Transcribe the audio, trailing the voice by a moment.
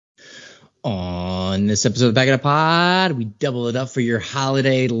On this episode of Back It Up Pod, we double it up for your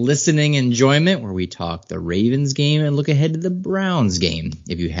holiday listening enjoyment, where we talk the Ravens game and look ahead to the Browns game.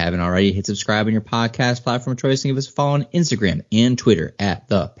 If you haven't already, hit subscribe on your podcast platform of choice and give us a follow on Instagram and Twitter at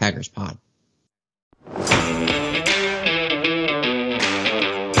the Packers Pod. High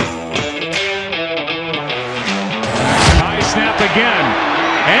snap again,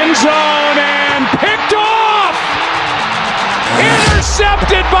 end zone and picked off.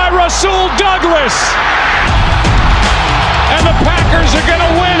 Intercepted by Rasul Douglas. And the Packers are going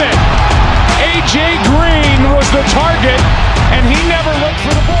to win it. A.J. Green was the target, and he never looked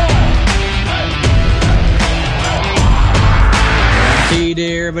for the ball. Hey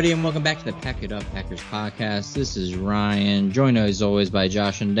there, everybody, and welcome back to the Pack It Up Packers podcast. This is Ryan, joined as always by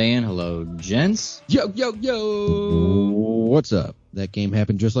Josh and Dan. Hello, gents. Yo. What's up? That game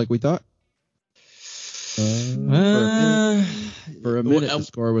happened just like we thought? For a minute, the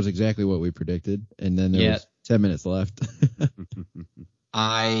score was exactly what we predicted, and then there was 10 minutes left.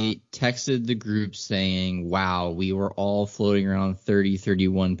 I texted the group saying, wow, we were all floating around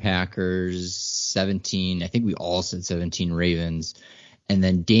 30-31 Packers, 17. I think we all said 17 Ravens. And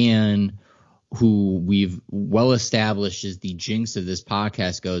then Dan, who we've well established is the jinx of this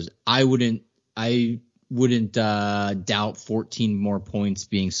podcast, goes, I wouldn't doubt 14 more points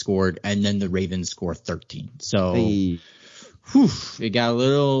being scored, and then the Ravens score 13. So it got a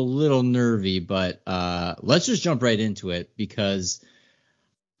little nervy, but let's just jump right into it, because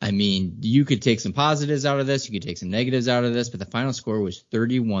I mean, you could take some positives out of this, you could take some negatives out of this, but the final score was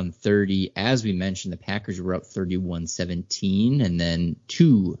 31-30. As we mentioned, the Packers were up 31-17, and then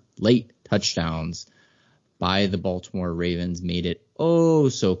two late touchdowns by the Baltimore Ravens made it oh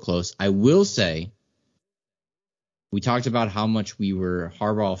so close. I will say, we talked about how much we were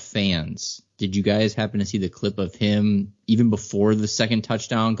Harbaugh fans. Did you guys happen to see the clip of him even before the second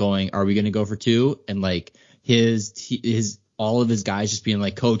touchdown going, are we going to go for two? And like his all of his guys just being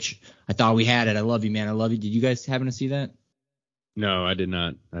like, Coach, I thought we had it. I love you, man. I love you. Did you guys happen to see that? No, I did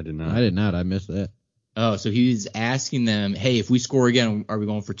not. I did not. I missed that. Oh, so he was asking them, hey, if we score again, are we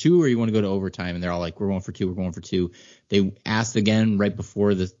going for two or you want to go to overtime? And they're all like, we're going for two. They asked again right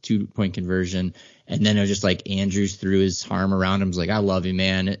before the 2-point conversion. And then it was just like Andrews threw his arm around him. Was like, I love you,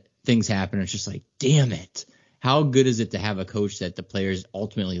 man. Things happen. It's just like, damn it. How good is it to have a coach that the players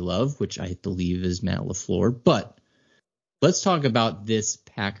ultimately love, which I believe is Matt LaFleur. But let's talk about this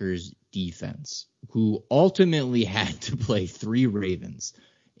Packers defense, who ultimately had to play three Ravens,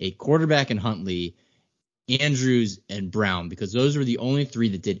 a quarterback in Huntley, Andrews, and Brown, because those were the only three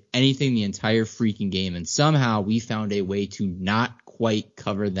that did anything the entire freaking game. And somehow we found a way to not quite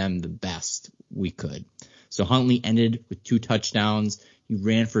cover them the best we could. So Huntley ended with 2 touchdowns. He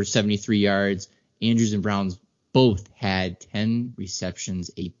ran for 73 yards. Andrews and Brown both had 10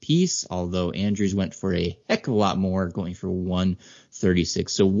 receptions apiece, although Andrews went for a heck of a lot more, going for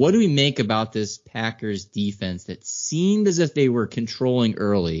 136. So what do we make about this Packers defense that seemed as if they were controlling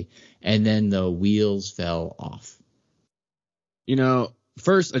early, and then the wheels fell off? You know,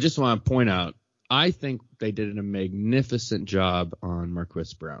 first, I just want to point out, I think they did a magnificent job on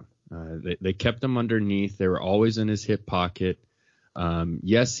Marquise Brown. They kept him underneath. They were always in his hip pocket.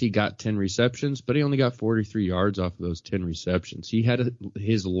 Yes, he got 10 receptions, but he only got 43 yards off of those 10 receptions. He had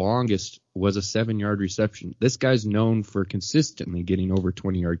his longest was a 7-yard reception. This guy's known for consistently getting over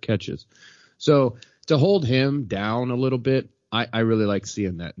 20-yard catches. So to hold him down a little bit, I really like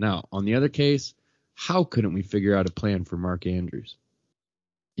seeing that. Now, on the other case, how couldn't we figure out a plan for Mark Andrews?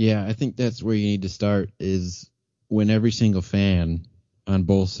 Yeah, I think that's where you need to start, is when every single fan on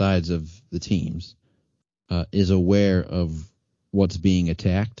both sides of the teams is aware of what's being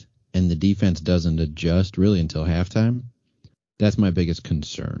attacked, and the defense doesn't adjust really until halftime. That's my biggest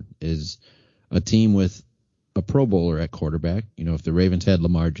concern, is a team with a Pro Bowler at quarterback. You know, if the Ravens had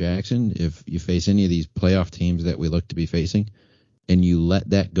Lamar Jackson, if you face any of these playoff teams that we look to be facing, and you let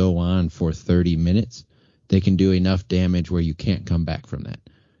that go on for 30 minutes, they can do enough damage where you can't come back from that.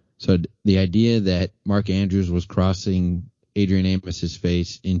 So the idea that Mark Andrews was crossing Adrian Amos's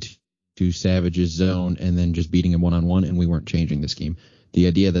face into Savage's zone and then just beating him one-on-one, and we weren't changing the scheme. The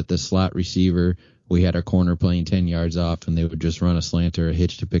idea that the slot receiver, we had our corner playing 10 yards off and they would just run a slant or a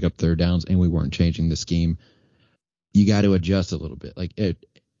hitch to pick up third downs, and we weren't changing the scheme. You got to adjust a little bit. Like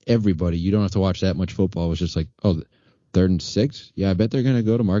everybody, you don't have to watch that much football. It was just like, oh, 3rd and 6? Yeah, I bet they're going to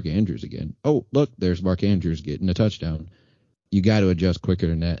go to Mark Andrews again. Oh, look, there's Mark Andrews getting a touchdown. You got to adjust quicker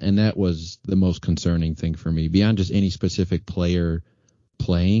than that. And that was the most concerning thing for me, beyond just any specific player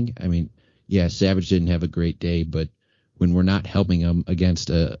playing. I mean, yeah, Savage didn't have a great day, but when we're not helping him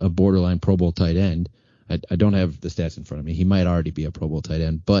against a borderline Pro Bowl tight end, I don't have the stats in front of me. He might already be a Pro Bowl tight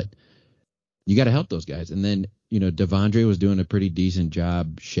end, but you got to help those guys. And then, Devondre was doing a pretty decent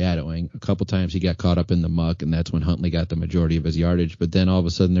job shadowing. A couple times he got caught up in the muck, and that's when Huntley got the majority of his yardage. But then all of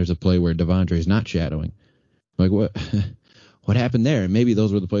a sudden there's a play where Devondre is not shadowing. Like, what what happened there? And maybe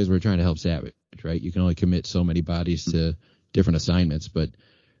those were the plays we were trying to help Savage, right? You can only commit so many bodies to different assignments. But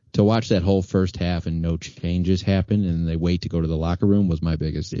to watch that whole first half and no changes happen and they wait to go to the locker room was my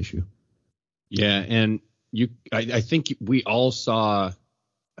biggest issue. Yeah, and I think we all saw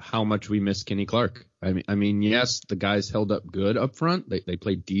how much we missed Kenny Clark. I mean, yes, the guys held up good up front. They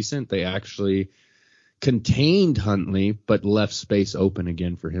played decent. They actually contained Huntley, but left space open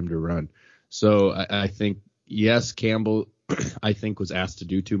again for him to run. So I think, yes, Campbell, I think, was asked to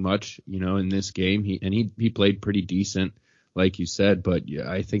do too much, in this game. He played pretty decent, like you said. But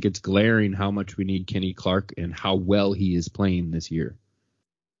yeah, I think it's glaring how much we need Kenny Clark and how well he is playing this year.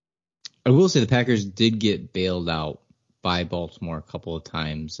 I will say the Packers did get bailed out by Baltimore a couple of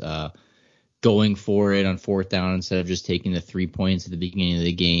times, going for it on fourth down instead of just taking the 3 points at the beginning of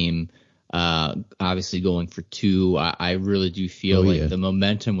the game. Obviously going for 2. I really do feel the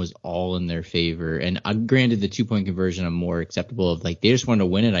momentum was all in their favor. And granted, the 2-point conversion I'm more acceptable of. Like, they just wanted to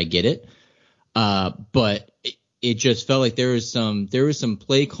win it. I get it. But it just felt like there was some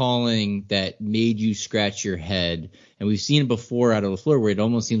play calling that made you scratch your head. And we've seen it before out of LaFleur where it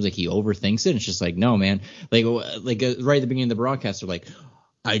almost seems like he overthinks it. It's just like, no, man. Like right at the beginning of the broadcast, they're like,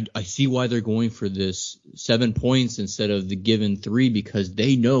 I see why they're going for this 7 points instead of the given 3 because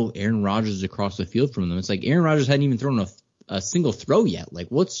they know Aaron Rodgers is across the field from them. It's like Aaron Rodgers hadn't even thrown a single throw yet. Like,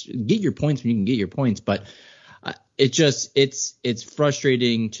 get your points when you can get your points. But it's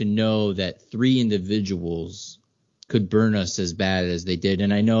frustrating to know that 3 individuals could burn us as bad as they did.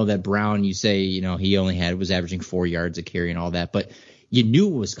 And I know that Brown, you say, he only was averaging 4 yards a carry and all that, but you knew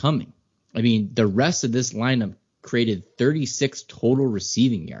it was coming. I mean, the rest of this lineup created 36 total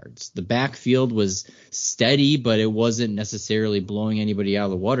receiving yards. The backfield was steady, but it wasn't necessarily blowing anybody out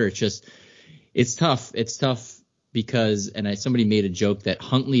of the water. It's tough. It's tough because, and somebody made a joke that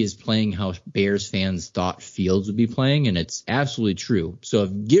Huntley is playing how Bears fans thought Fields would be playing, and it's absolutely true. So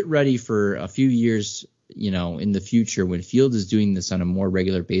get ready for a few years, in the future when Fields is doing this on a more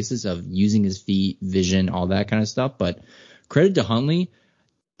regular basis of using his feet, vision, all that kind of stuff. But credit to Huntley.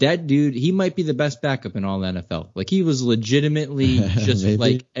 That dude, he might be the best backup in all the NFL. Like, he was legitimately just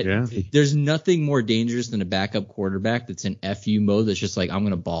there's nothing more dangerous than a backup quarterback that's in FU mode that's just like, I'm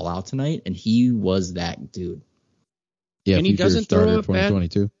going to ball out tonight. And he was that dude. Yeah, and he doesn't throw a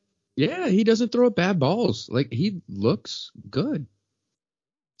 2022. Yeah, he doesn't throw bad balls. Like, he looks good.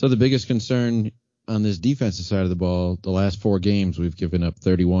 So the biggest concern on this defensive side of the ball, the last 4 games, we've given up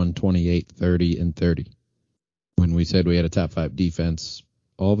 31, 28, 30, and 30. When we said we had a top 5 defense,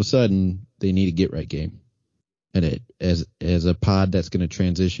 all of a sudden they need a get-right game. And as a pod that's going to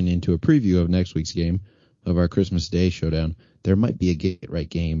transition into a preview of next week's game of our Christmas Day showdown, there might be a get-right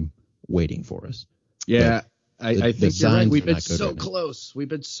game waiting for us. Yeah, I think you're right. We've been so close. We've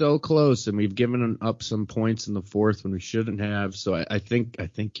been so close, and we've given up some points in the fourth when we shouldn't have. So I think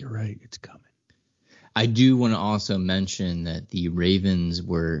you're right. It's coming. I do want to also mention that the Ravens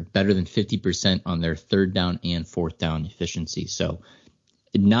were better than 50% on their third down and fourth down efficiency. So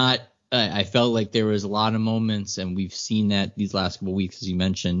I felt like there was a lot of moments, and we've seen that these last couple of weeks, as you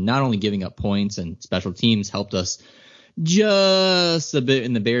mentioned, not only giving up points, and special teams helped us just a bit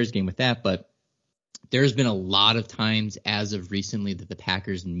in the Bears game with that, but there's been a lot of times as of recently that the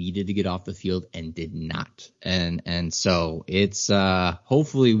Packers needed to get off the field and did not. And so it's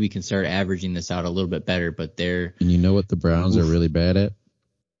hopefully we can start averaging this out a little bit better, but they're. And you know what the Browns are really bad at?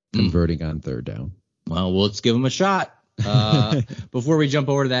 Converting on third down. Well, let's give them a shot. Before we jump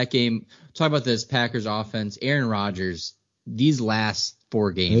over to that game, talk about this Packers offense. Aaron Rodgers, these last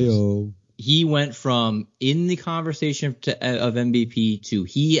 4 games, he went from in the conversation of MVP to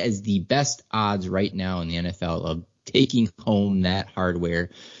he has the best odds right now in the NFL of taking home that hardware.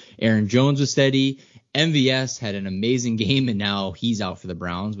 Aaron Jones was steady. MVS had an amazing game, and now he's out for the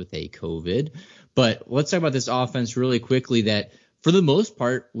Browns with a COVID. But let's talk about this offense really quickly that, for the most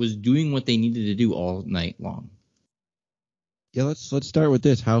part, was doing what they needed to do all night long. Yeah, let's start with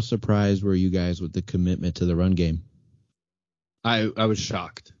this. How surprised were you guys with the commitment to the run game? I was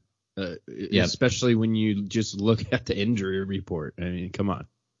shocked, especially when you just look at the injury report. I mean, come on.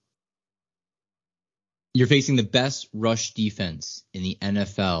 You're facing the best rush defense in the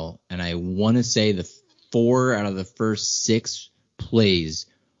NFL, and I want to say the 4 out of the first 6 plays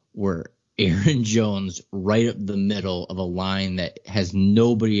were Aaron Jones right up the middle of a line that has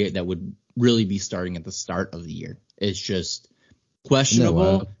nobody that would really be starting at the start of the year. It's just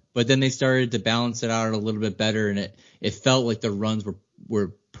questionable, but then they started to balance it out a little bit better, and it felt like the runs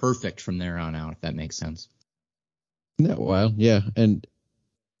were perfect from there on out, if that makes sense. Isn't that wild? Yeah, and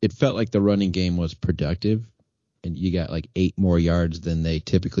it felt like the running game was productive, and you got like 8 more yards than they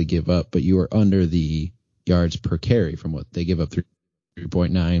typically give up, but you were under the yards per carry from what they give up,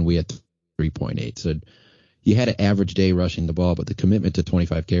 3.9. We had 3.8. So you had an average day rushing the ball, but the commitment to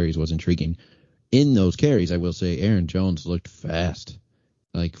 25 carries was intriguing. In those carries, I will say Aaron Jones looked fast,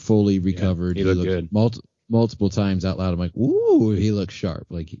 like fully recovered. Yeah, he looked good. Multiple times out loud. I'm like, ooh, he looks sharp.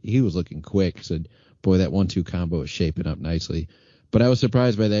 Like he was looking quick. So boy, that 1-2 combo is shaping up nicely. But I was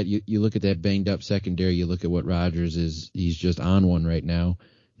surprised by that. You look at that banged up secondary. You look at what Rodgers is. He's just on one right now.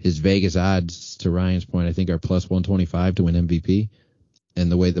 His Vegas odds, to Ryan's point, I think are plus 125 to win MVP. And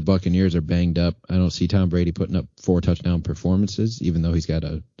the way the Buccaneers are banged up, I don't see Tom Brady putting up 4 touchdown performances, even though he's got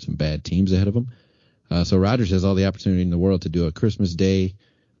some bad teams ahead of him. So Rodgers has all the opportunity in the world to do a Christmas Day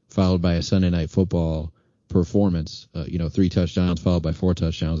followed by a Sunday Night Football performance. 3 touchdowns followed by 4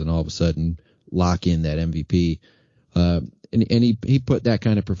 touchdowns, and all of a sudden lock in that MVP. And he put that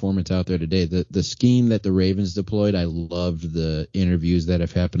kind of performance out there today. The scheme that the Ravens deployed, I loved the interviews that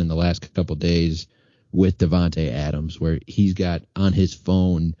have happened in the last couple of days with Davante Adams, where he's got on his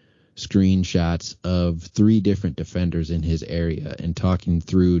phone screenshots of 3 different defenders in his area and talking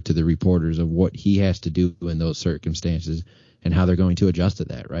through to the reporters of what he has to do in those circumstances and how they're going to adjust to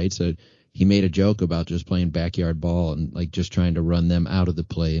that, right? So he made a joke about just playing backyard ball and like just trying to run them out of the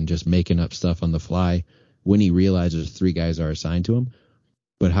play and just making up stuff on the fly when he realizes 3 guys are assigned to him.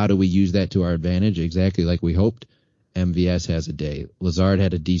 But how do we use that to our advantage? Exactly like we hoped. MVS has a day. Lazard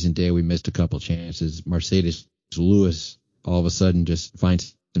had a decent day. We missed a couple chances. Mercedes Lewis all of a sudden just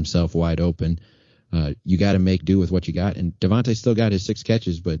finds himself wide open. You got to make do with what you got. And Devontae still got his 6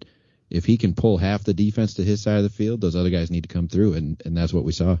 catches, but if he can pull half the defense to his side of the field, those other guys need to come through, and that's what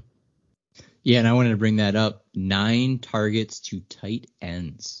we saw. Yeah, and I wanted to bring that up. 9 targets to tight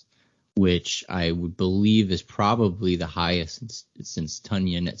ends, which I would believe is probably the highest since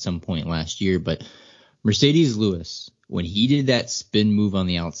Tunyon at some point last year. But Mercedes Lewis, when he did that spin move on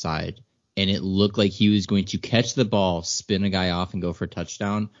the outside, and it looked like he was going to catch the ball, spin a guy off, and go for a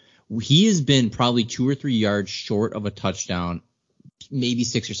touchdown, he has been probably 2 or 3 yards short of a touchdown, maybe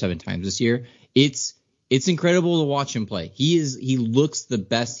 6 or 7 times this year. It's incredible to watch him play. He looks the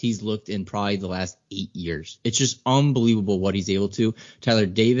best he's looked in probably the last 8 years. It's just unbelievable what he's able to. Tyler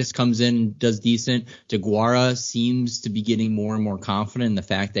Davis comes in and does decent. DeGuara seems to be getting more and more confident in the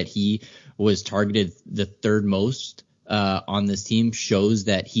fact that he was targeted the 3rd most on this team, shows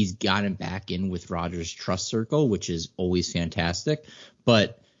that he's gotten back in with Rodgers' trust circle, which is always fantastic.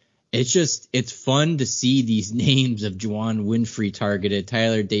 But it's fun to see these names of Juwan Winfrey targeted,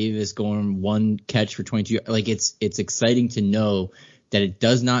 Tyler Davis going 1 catch for 22. Like it's exciting to know that it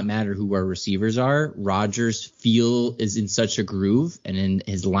does not matter who our receivers are. Rodgers' feel is in such a groove, and in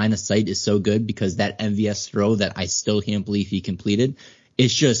his line of sight is so good because that MVS throw that I still can't believe he completed.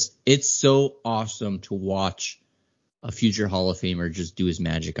 It's so awesome to watch a future Hall of Famer just do his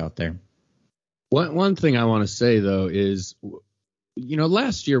magic out there. One thing I want to say though is,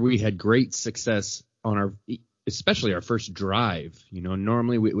 last year we had great success on especially our first drive.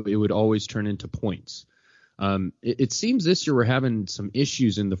 Normally it would always turn into points. It seems this year we're having some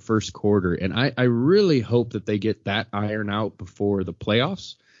issues in the first quarter, and I really hope that they get that iron out before the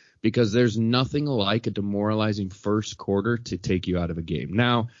playoffs, because there's nothing like a demoralizing first quarter to take you out of a game.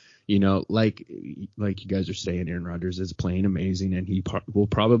 Now, like you guys are saying, Aaron Rodgers is playing amazing, and he will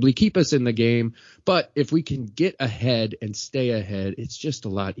probably keep us in the game. But if we can get ahead and stay ahead, it's just a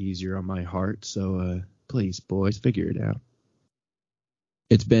lot easier on my heart. So please, boys, figure it out.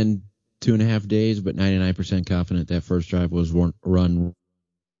 It's been 2.5 days, but 99% confident that first drive was run,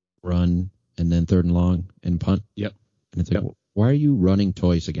 and then 3rd and long and punt. Yep. And it's like, why are you running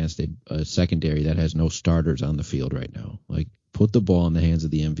twice against a secondary that has no starters on the field right now? Like, put the ball in the hands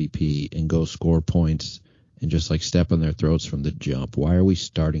of the MVP and go score points and just like step on their throats from the jump. Why are we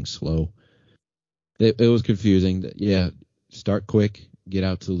starting slow? It was confusing. Yeah, start quick, get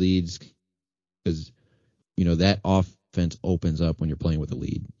out to leads, because that offense opens up when you're playing with a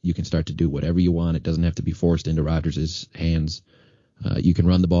lead. You can start to do whatever you want. It doesn't have to be forced into Rodgers' hands. You can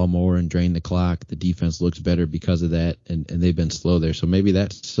run the ball more and drain the clock. The defense looks better because of that, and they've been slow there. So maybe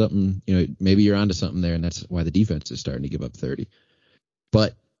that's something, maybe you're onto something there, and that's why the defense is starting to give up 30.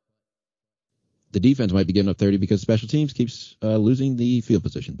 But the defense might be giving up 30 because special teams keeps losing the field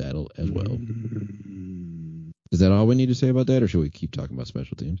position battle as well. Is that all we need to say about that, or should we keep talking about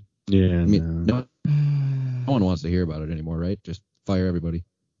special teams? Yeah, no one wants to hear about it anymore, right? Just fire everybody.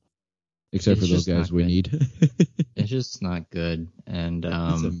 Except for those guys we need. It's just not good. And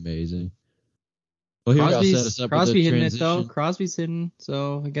it's amazing. Well, here I'll set us up Crosby with the hitting transition. it though. Crosby's hitting,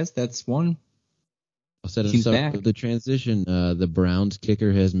 so I guess that's one. I'll set He's us up back. with the transition. The Browns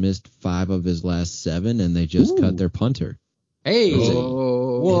kicker has missed 5 of his last 7, and they just cut their punter. Hey, It's a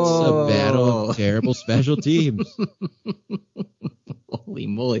whoa. battle of terrible special teams. Holy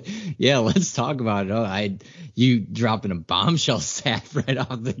moly. Yeah, let's talk about it. Oh, you dropping a bombshell sack right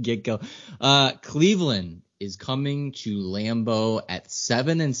off the get-go. Cleveland is coming to Lambeau at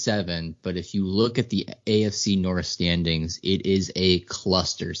 7-7, but if you look at the AFC North standings, it is a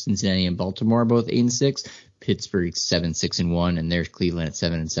cluster. Cincinnati and Baltimore are both 8-6. Pittsburgh 7-6-1, and there's Cleveland at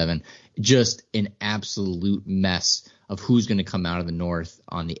 7-7. Just an absolute mess of who's going to come out of the North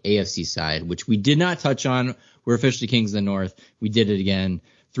on the AFC side, which we did not touch on. We're officially kings of the North. We did it again.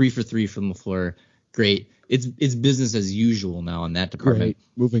 3 for 3 from LaFleur. Great. It's business as usual now in that department. Great.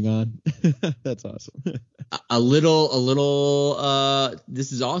 Moving on. That's awesome.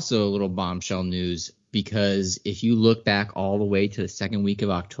 This is also a little bombshell news, because if you look back all the way to the second week of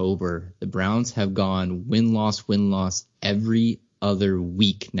October, the Browns have gone win-loss every other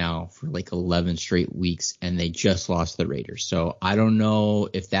week now for like 11 straight weeks, and they just lost the Raiders. So I don't know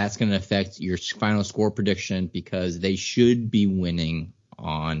if that's going to affect your final score prediction, because they should be winning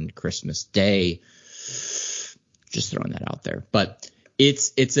on Christmas Day. Just throwing that out there. But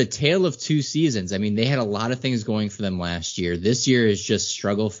it's a tale of two seasons. I mean, they had a lot of things going for them last year. This year is just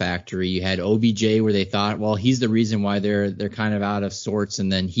struggle factory. You had OBJ, where they thought, well, he's the reason why they're kind of out of sorts,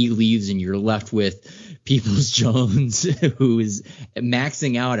 and then he leaves and you're left with Peoples-Jones, who is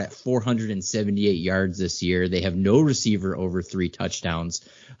maxing out at 478 yards this year. They have no receiver over 3 touchdowns.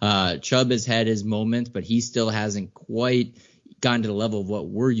 Chubb has had his moments, but he still hasn't quite gotten to the level of what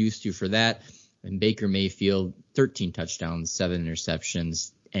we're used to for that. And Baker Mayfield, 13 touchdowns, 7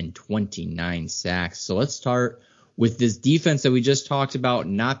 interceptions, and 29 sacks. So let's start with this defense that we just talked about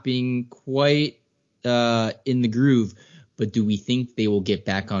not being quite in the groove. But do we think they will get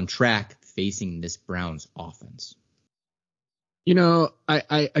back on track facing this Browns offense? You know,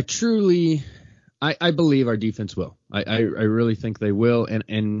 I truly believe our defense will. I really think they will.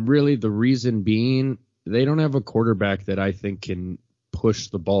 And really the reason being, they don't have a quarterback that I think can push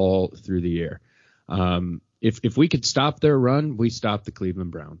the ball through the air. If we could stop their run, we stop the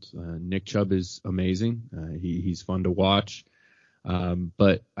Cleveland Browns. Nick Chubb is amazing. He's fun to watch.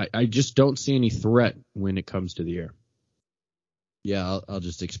 But I just don't see any threat when it comes to the air. Yeah, I'll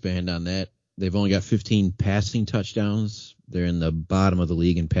just expand on that. They've only got 15 passing touchdowns. They're in the bottom of the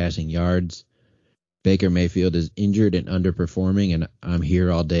league in passing yards. Baker Mayfield is injured and underperforming, and I'm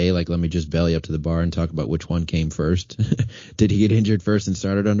here all day. Like, let me just belly up to the bar and talk about which one came first. Did he get injured first and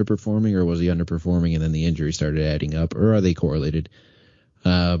started underperforming, or was he underperforming and then the injury started adding up, or are they correlated?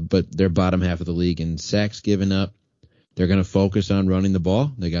 But they're bottom half of the league in sacks given up. They're going to focus on running the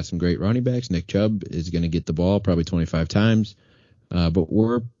ball. They got some great running backs. Nick Chubb is going to get the ball probably 25 times. But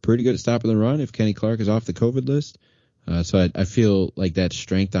we're pretty good at stopping the run if Kenny Clark is off the COVID list. So I feel like that's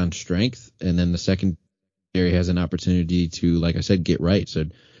strength on strength. And then the secondary has an opportunity to, like I said, get right. So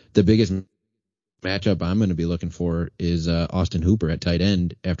the biggest matchup I'm going to be looking for is Austin Hooper at tight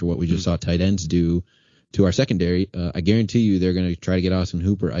end after what we just saw tight ends do to our secondary. I guarantee you they're going to try to get Austin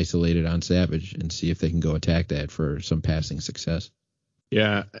Hooper isolated on Savage and see if they can go attack that for some passing success.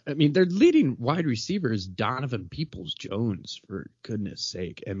 Yeah, I mean, their leading wide receiver is Donovan Peoples-Jones, for goodness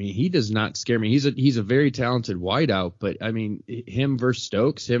sake. I mean, he does not scare me. He's a very talented wideout, but I mean, him versus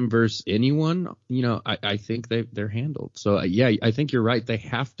Stokes, him versus anyone, you know, I think they're handled. So yeah, I think you're right. They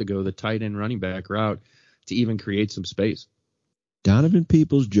have to go the tight end running back route to even create some space. Donovan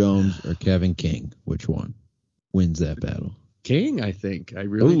Peoples-Jones or Kevin King, which one wins that battle? King, I think. I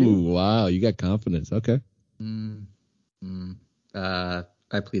really do. Wow, you got confidence. Okay.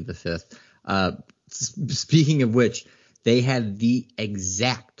 I plead the fifth. Speaking of which, they had the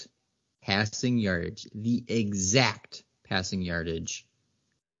exact passing yardage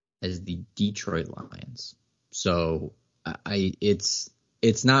as the Detroit Lions. So it's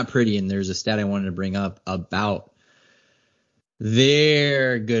not pretty. And there's a stat I wanted to bring up about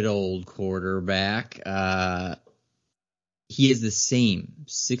their good old quarterback. He is the same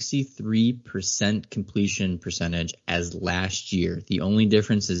 63% completion percentage as last year. The only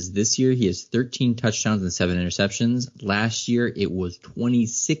difference is this year he has 13 touchdowns and 7 interceptions. Last year it was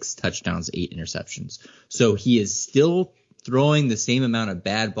 26 touchdowns, 8 interceptions. So he is still throwing the same amount of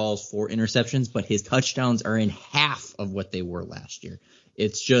bad balls for interceptions, but his touchdowns are in half of what they were last year.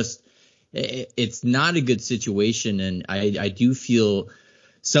 It's not a good situation, and I do feel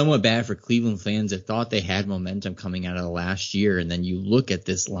somewhat bad for Cleveland fans that thought they had momentum coming out of the last year, and then you look at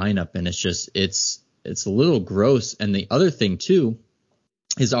this lineup and it's a little gross. And the other thing too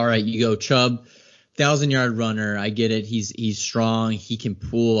is, all right, you go Chubb, 1,000-yard runner. I get it. He's strong. He can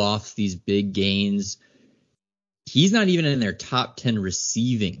pull off these big gains. He's not even in their top 10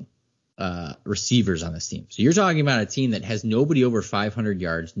 receivers on this team. So you're talking about a team that has nobody over 500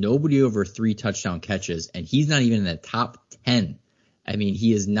 yards, nobody over 3 touchdown catches, and he's not even in the top 10. I mean,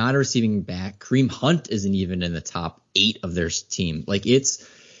 he is not a receiving back. Kareem Hunt isn't even in the top 8 of their team. Like it's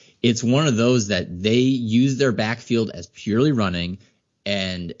one of those that they use their backfield as purely running,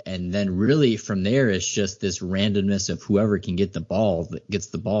 and then really from there it's just this randomness of whoever can get the ball that gets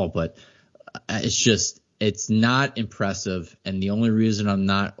the ball. But it's not impressive. And the only reason I'm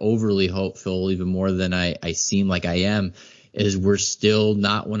not overly hopeful, even more than I seem like I am, is we're still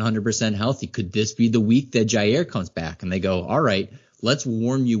not 100% healthy. Could this be the week that Jair comes back and they go, all right, let's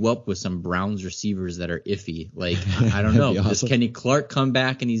warm you up with some Browns receivers that are iffy? Like, I don't know. Awesome. Does Kenny Clark come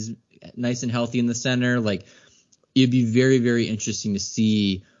back and he's nice and healthy in the center? Like, it'd be very, very interesting to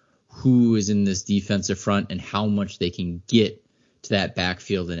see who is in this defensive front and how much they can get to that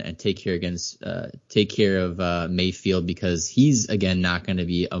backfield and take care of Mayfield, because he's, again, not going to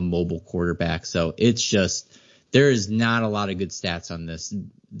be a mobile quarterback. So it's just, there is not a lot of good stats on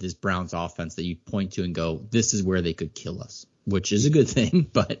this Browns offense that you point to and go, this is where they could kill us, which is a good thing.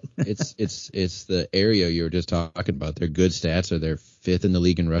 But it's the area you were just talking about. Their good stats are they're 5th in the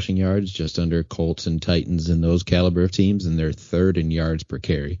league in rushing yards, just under Colts and Titans and those caliber of teams, and they're 3rd in yards per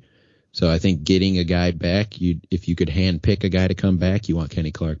carry. So I think getting a guy back, if you could hand pick a guy to come back, you want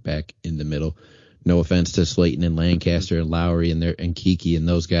Kenny Clark back in the middle. No offense to Slayton and Lancaster and Lowry and Kiki and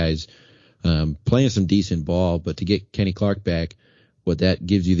those guys playing some decent ball, but to get Kenny Clark back, what that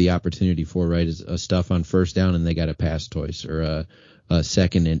gives you the opportunity for, right, is a stuff on first down and they got a pass choice, or a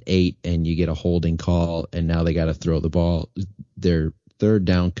 2nd and 8 and you get a holding call and now they got to throw the ball. Their 3rd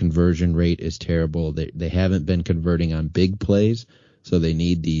down conversion rate is terrible. They haven't been converting on big plays, so they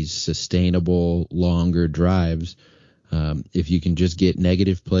need these sustainable, longer drives. If you can just get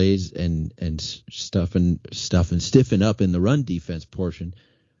negative plays and stuff and stiffen up in the run defense portion,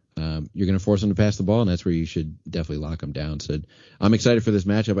 you're going to force them to pass the ball, and that's where you should definitely lock them down. So I'm excited for this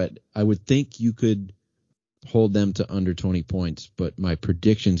matchup. I would think you could hold them to under 20 points, but my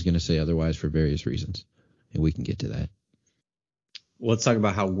prediction is going to say otherwise for various reasons, and we can get to that. Let's talk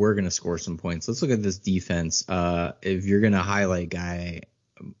about how we're going to score some points. Let's look at this defense. If you're going to highlight guy,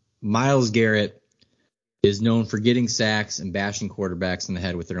 Myles Garrett is known for getting sacks and bashing quarterbacks in the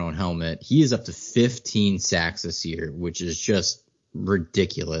head with their own helmet. He is up to 15 sacks this year, which is just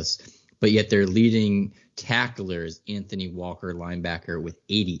ridiculous. But yet their leading tackler is Anthony Walker, linebacker, with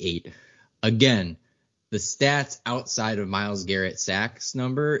 88. Again, the stats outside of Myles Garrett's sacks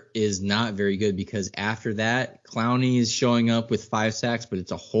number is not very good, because after that, Clowney is showing up with 5 sacks, but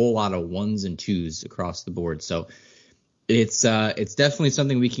it's a whole lot of 1s and 2s across the board. So it's definitely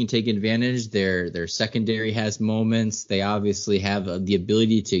something we can take advantage. Their secondary has moments. They obviously have the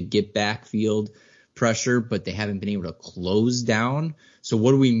ability to get backfield pressure, but they haven't been able to close down. So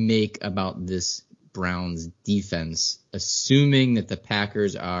what do we make about this Browns defense, assuming that the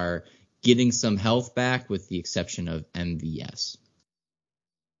Packers are getting some health back, with the exception of MVS?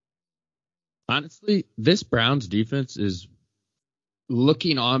 Honestly, this Browns defense is,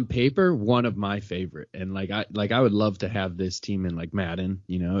 looking on paper, one of my favorite. And I would love to have this team in like Madden,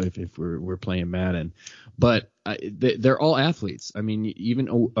 if we're playing Madden. But they're all athletes. I mean, even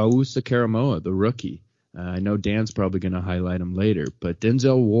Ousa Karamoa, the rookie. I know Dan's probably going to highlight him later, but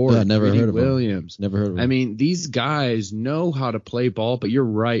Denzel Ward, Williams. Never heard of him. I mean, these guys know how to play ball, but you're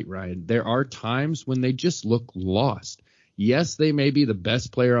right, Ryan. There are times when they just look lost. Yes, they may be the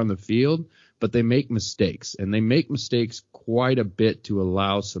best player on the field, but they make mistakes, and they make mistakes quite a bit to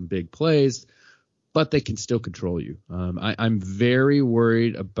allow some big plays, but they can still control you. I'm very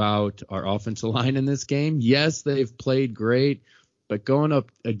worried about our offensive line in this game. Yes, they've played great, but going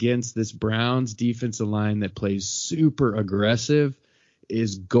up against this Browns defensive line that plays super aggressive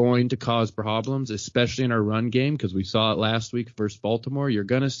is going to cause problems, especially in our run game, because we saw it last week versus Baltimore. You're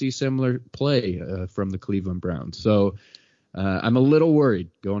going to see similar play from the Cleveland Browns. So I'm a little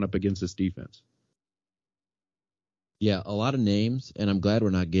worried going up against this defense. Yeah, a lot of names, and I'm glad we're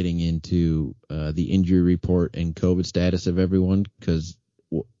not getting into the injury report and COVID status of everyone, because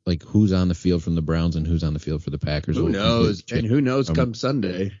like who's on the field from the Browns and who's on the field for the Packers. Who knows? And who knows come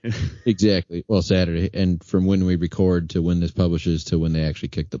Sunday. Exactly. Well, Saturday. And from when we record to when this publishes to when they actually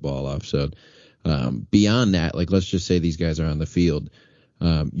kick the ball off. So beyond that, like let's just say these guys are on the field.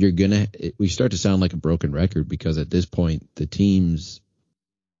 We start to sound like a broken record, because at this point the teams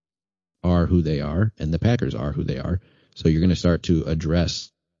are who they are and the Packers are who they are. So you're going to start to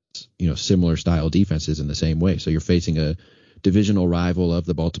address, similar style defenses in the same way. So you're facing a divisional rival of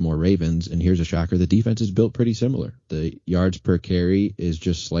the Baltimore Ravens. And here's a shocker. The defense is built pretty similar. The yards per carry is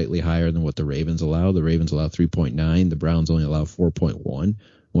just slightly higher than what the Ravens allow. The Ravens allow 3.9. The Browns only allow 4.1,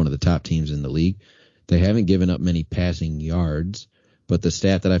 one of the top teams in the league. They haven't given up many passing yards, but the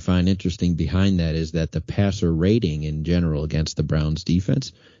stat that I find interesting behind that is that the passer rating in general against the Browns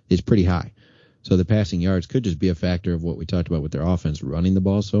defense is pretty high. So the passing yards could just be a factor of what we talked about with their offense, running the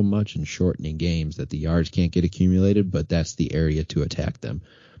ball so much and shortening games that the yards can't get accumulated, but that's the area to attack them.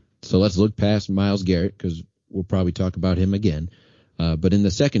 So let's look past Myles Garrett because we'll probably talk about him again. But in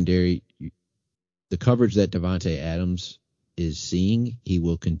the secondary, the coverage that Davante Adams is seeing, he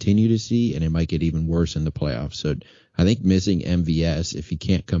will continue to see, and it might get even worse in the playoffs. So I think missing MVS, if he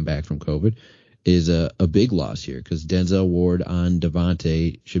can't come back from COVID, is a big loss here because Denzel Ward on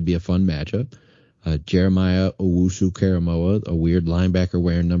Davante should be a fun matchup. Jeremiah Owusu-Karamoah, a weird linebacker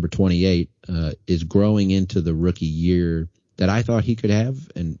wearing number 28, is growing into the rookie year that I thought he could have,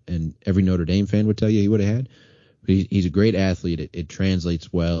 and every Notre Dame fan would tell you he would have had. But he's a great athlete. It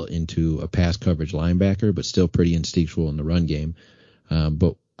translates well into a pass coverage linebacker, but still pretty instinctual in the run game.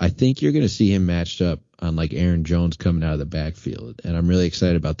 But I think you're going to see him matched up on like Aaron Jones coming out of the backfield, and I'm really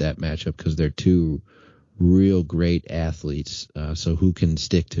excited about that matchup because they're two real great athletes. So who can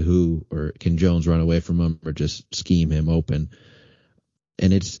stick to who, or can Jones run away from him or just scheme him open?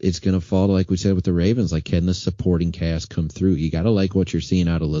 And it's going to fall to, like we said with the Ravens, like can the supporting cast come through? You got to like what you're seeing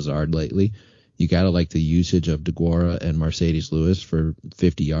out of Lazard lately. You got to like the usage of DeGuara and Mercedes Lewis for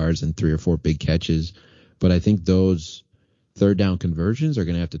 50 yards and 3 or 4 big catches. But I think those third down conversions are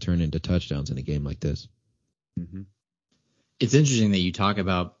going to have to turn into touchdowns in a game like this. Mm-hmm. It's interesting that you talk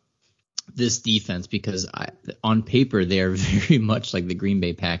about this defense because on paper they are very much like the Green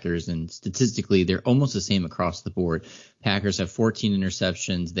Bay Packers, and statistically they're almost the same across the board. Packers have 14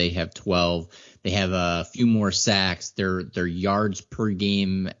 interceptions, they have 12. They have a few more sacks. Their yards per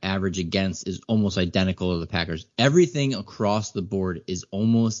game average against is almost identical to the Packers. Everything across the board is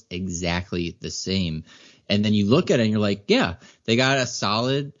almost exactly the same. And then you look at it and you're like, yeah, they got a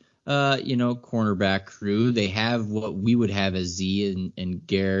solid cornerback crew. They have what we would have as Z and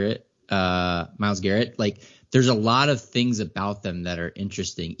Garrett. Myles Garrett, like there's a lot of things about them that are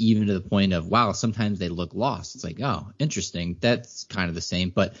interesting, even to the point of, wow, sometimes they look lost. It's like, oh, interesting. That's kind of the same.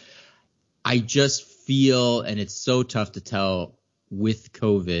 But I just feel, and it's so tough to tell with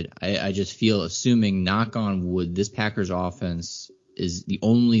COVID, I just feel, assuming, knock on wood, this Packers offense is the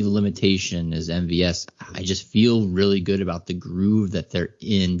only limitation is MVS. I just feel really good about the groove that they're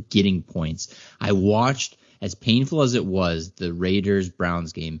in getting points. I watched, as painful as it was, the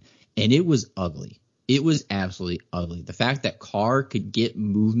Raiders-Browns game, and it was ugly. It was absolutely ugly. The fact that Carr could get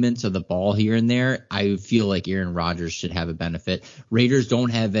movements of the ball here and there, I feel like Aaron Rodgers should have a benefit. Raiders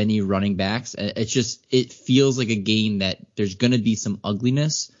don't have any running backs. It feels like a game that there's going to be some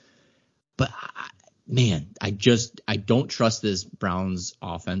ugliness. But, man, I don't trust this Browns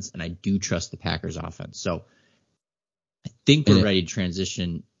offense, and I do trust the Packers offense. So I think we're ready to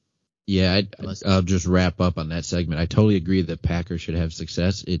transition. Yeah, I'll just wrap up on that segment. I totally agree that Packers should have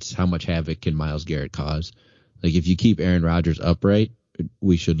success. It's how much havoc can Myles Garrett cause. Like if you keep Aaron Rodgers upright,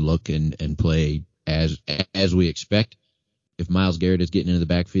 we should look and play as we expect. If Myles Garrett is getting into the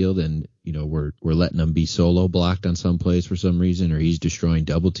backfield and we're letting him be solo blocked on some plays for some reason, or he's destroying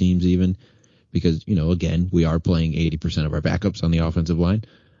double teams even, because again we are playing 80% of our backups on the offensive line.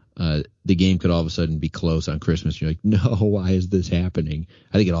 The game could all of a sudden be close on Christmas. You're like, no, why is this happening?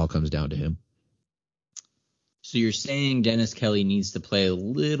 I think it all comes down to him. So you're saying Dennis Kelly needs to play a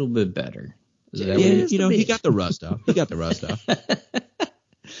little bit better? Is that he got the rust off.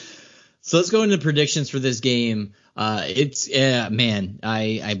 So let's go into predictions for this game. I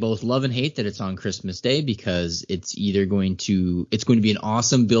both love and hate that it's on Christmas Day because it's going to be an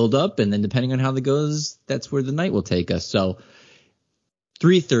awesome build up, and then depending on how that goes, that's where the night will take us. So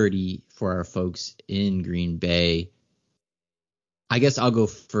 3:30 for our folks in Green Bay. I guess I'll go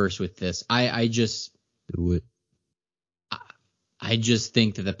first with this. I just do it. I just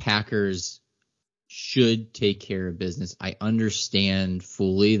think that the Packers should take care of business. I understand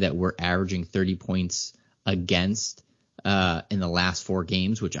fully that we're averaging 30 points against in the last 4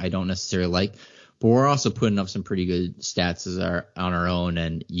 games, which I don't necessarily like. But we're also putting up some pretty good stats on our own.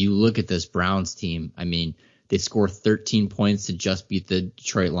 And you look at this Browns team. I mean, they score 13 points to just beat the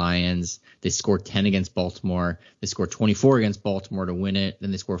Detroit Lions. They score 10 against Baltimore. They score 24 against Baltimore to win it.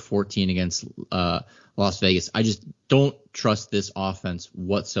 Then they score 14 against Las Vegas. I just don't trust this offense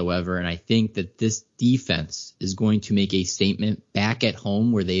whatsoever. And I think that this defense is going to make a statement back at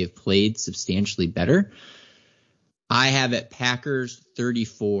home where they have played substantially better. I have it Packers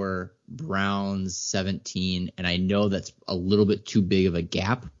 34, Browns 17, and I know that's a little bit too big of a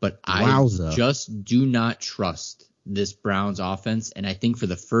gap, but Wowza. I just do not trust this Browns offense, and I think for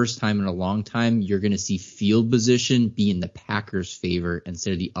the first time in a long time, you're going to see field position be in the Packers' favor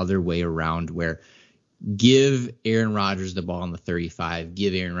instead of the other way around, where give Aaron Rodgers the ball on the 35,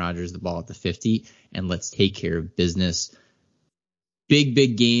 give Aaron Rodgers the ball at the 50, and let's take care of business.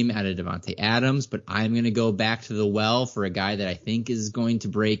 Big game out of Devontae Adams, but I'm going to go back to the well for a guy that I think is going to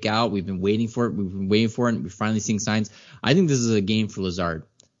break out. We've been waiting for it. And we're finally seeing signs. I think this is a game for Lazard.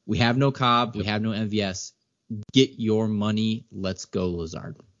 We have no Cobb. We have no MVS. Get your money. Let's go,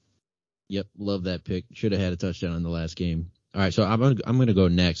 Lazard. Yep, love that pick. Should have had a touchdown in the last game. All right, so I'm gonna go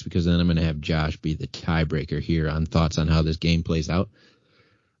next because then I'm gonna have Josh be the tiebreaker here on thoughts on how this game plays out.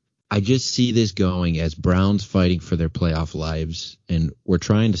 I just see this going as Browns fighting for their playoff lives, and we're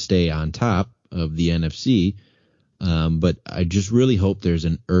trying to stay on top of the NFC. But I just really hope there's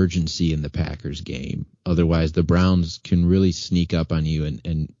an urgency in the Packers game. Otherwise, the Browns can really sneak up on you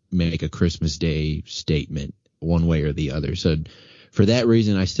and make a Christmas Day statement one way or the other. So for that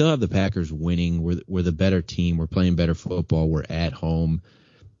reason, I still have the Packers winning. We're the better team. We're playing better football. We're at home.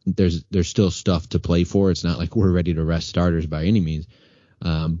 There's still stuff to play for. It's not like we're ready to rest starters by any means.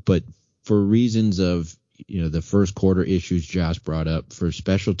 But for reasons of, the first quarter issues Josh brought up, for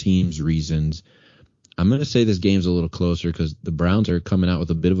special teams reasons, I'm going to say this game's a little closer because the Browns are coming out with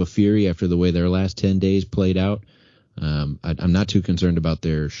a bit of a fury after the way their last 10 days played out. I'm not too concerned about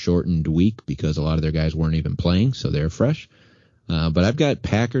their shortened week because a lot of their guys weren't even playing, so they're fresh. But I've got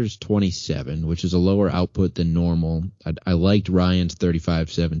Packers 27, which is a lower output than normal. I liked Ryan's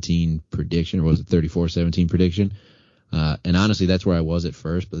 35-17 prediction, or was it 34-17 prediction? And honestly, that's where I was at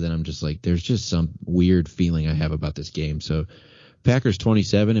first, but then I'm just like, there's just some weird feeling I have about this game. So Packers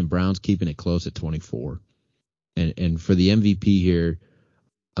 27 and Browns keeping it close at 24. And for the MVP here,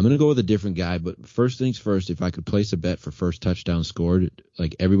 I'm going to go with a different guy, but first things first, if I could place a bet for first touchdown scored,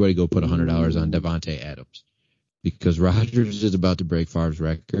 like everybody go put $100 on Devontae Adams, because Rodgers is about to break Favre's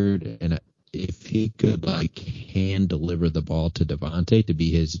record. And if he could hand deliver the ball to Devontae to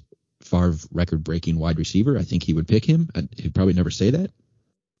be his Favre record-breaking wide receiver, I think he would pick him. He'd probably never say that,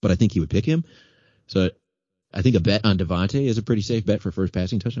 but I think he would pick him. So I think a bet on Devontae is a pretty safe bet for first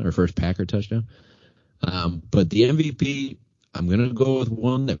passing touchdown or first Packer touchdown. But the MVP, I'm going to go with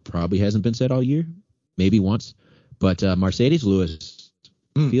one that probably hasn't been said all year, maybe once. But Mercedes Lewis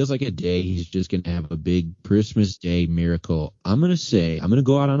feels like a day he's just going to have a big Christmas Day miracle. I'm going to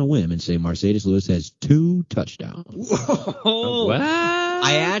go out on a whim and say Mercedes Lewis has 2 touchdowns. Whoa. What?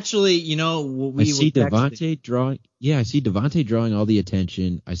 I actually, I see Devontae drawing. Yeah, I see Devontae drawing all the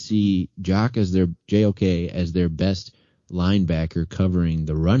attention. I see JOK as their best linebacker covering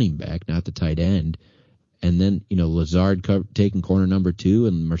the running back, not the tight end. And then, Lazard taking corner number 2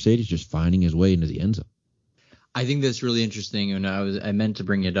 and Mercedes just finding his way into the end zone. I think that's really interesting, and I meant to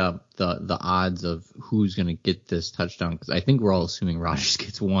bring it up, the odds of who's going to get this touchdown, because I think we're all assuming Rodgers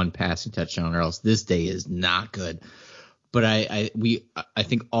gets 1 passing touchdown, or else this day is not good. But I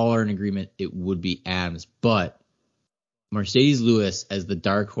think all are in agreement it would be Adams, but Mercedes Lewis as the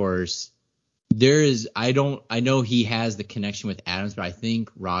dark horse. I know he has the connection with Adams, but I think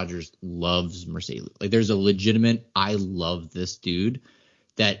Rodgers loves Mercedes. There's a legitimate, I love this dude.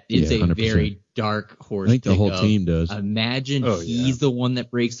 That it's a 100%. Very dark horse. I think the whole team does. Imagine he's the one that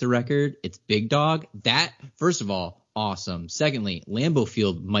breaks the record. It's Big Dog. That, first of all, awesome. Secondly, Lambeau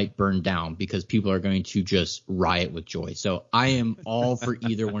Field might burn down because people are going to just riot with joy. So I am all for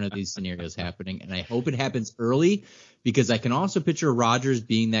either one of these scenarios happening, and I hope it happens early, because I can also picture Rodgers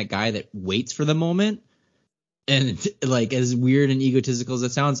being that guy that waits for the moment. And as weird and egotistical as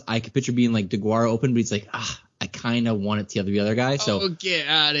it sounds, I could picture being like DeGuara open, but he's like, I kind of want it to the other guy. So get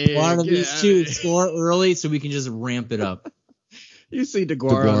out of here. One of these two score early so we can just ramp it up. You see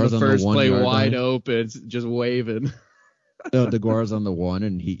DeGuara on the first play wide open, just waving. No, DeGuara's on the 1,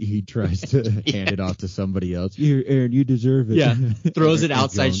 and he tries to hand it off to somebody else. Here, Aaron, you deserve it. Yeah, throws it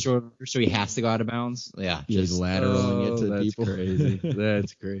outside shoulder, so he has to go out of bounds. Yeah, just lateraling it to that's people. Crazy.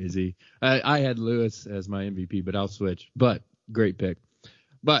 That's crazy. I had Lewis as my MVP, but I'll switch. But great pick.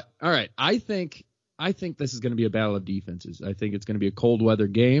 But all right, I think this is going to be a battle of defenses. I think it's going to be a cold weather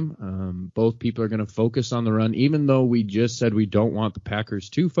game. Both people are going to focus on the run, even though we just said we don't want the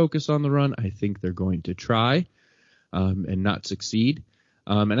Packers to focus on the run. I think they're going to try. And not succeed.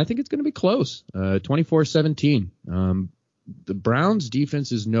 And I think it's going to be close, 24-17. The Browns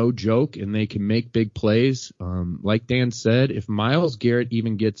defense is no joke, and they can make big plays. Like Dan said, if Myles Garrett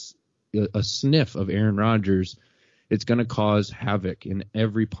even gets a sniff of Aaron Rodgers, it's going to cause havoc in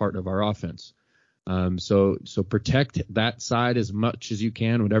every part of our offense. So protect that side as much as you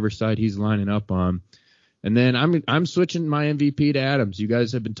can, whatever side he's lining up on. And then I'm switching my MVP to Adams. You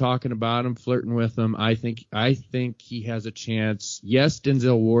guys have been talking about him, flirting with him. I think he has a chance. Yes,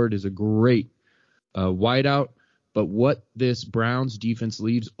 Denzel Ward is a great wideout, but what this Browns defense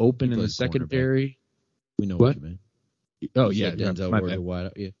leaves open in the secondary. We know what you mean. Oh yeah, Denzel Ward a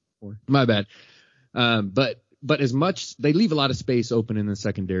wideout. Yeah, my bad. But as much they leave a lot of space open in the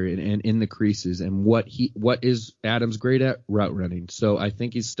secondary and in the creases, and what is Adams great at? Route running. So I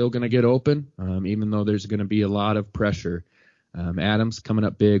think he's still going to get open, even though there's going to be a lot of pressure. Adams coming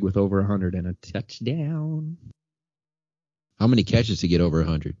up big with over 100 and a touchdown. How many catches to get over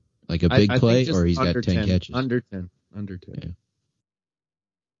 100? Like a big play, or he's got 10 catches? Under 10. Yeah.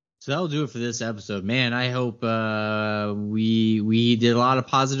 So that'll do it for this episode, man. I hope we did a lot of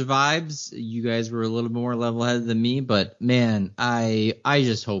positive vibes. You guys were a little more level-headed than me, but man, I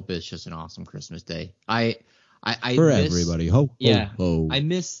just hope it's just an awesome Christmas day. I miss, everybody. Ho, ho. I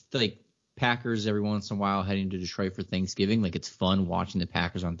miss like Packers every once in a while heading to Detroit for Thanksgiving. Like it's fun watching the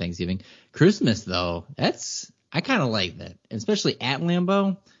Packers on Thanksgiving. Christmas though, I kind of like that, and especially at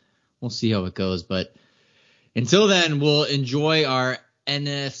Lambeau. We'll see how it goes, but until then, we'll enjoy our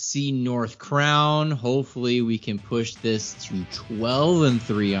NFC North crown. Hopefully we can push this to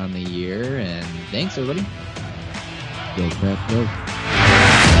 12-3 on the year. And thanks, everybody. Go, Pat, go.